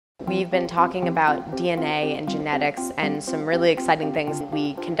We've been talking about DNA and genetics and some really exciting things.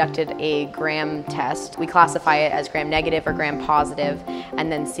 We conducted a gram test. We classify it as gram negative or gram positive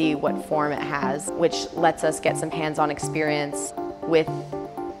and then see what form it has, which lets us get some hands-on experience with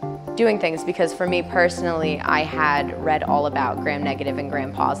doing things, because for me personally, I had read all about gram negative and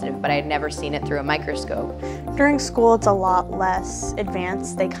gram positive, but I had never seen it through a microscope. During school, it's a lot less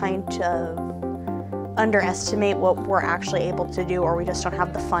advanced. They kind of underestimate what we're actually able to do, or we just don't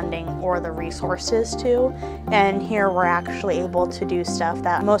have the funding or the resources to. And here we're actually able to do stuff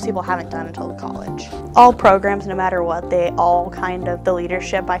that most people haven't done until college. All programs, no matter what, they all the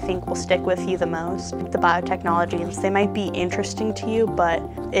leadership I think will stick with you the most. The biotechnologies, they might be interesting to you, but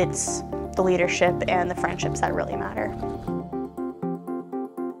it's the leadership and the friendships that really matter.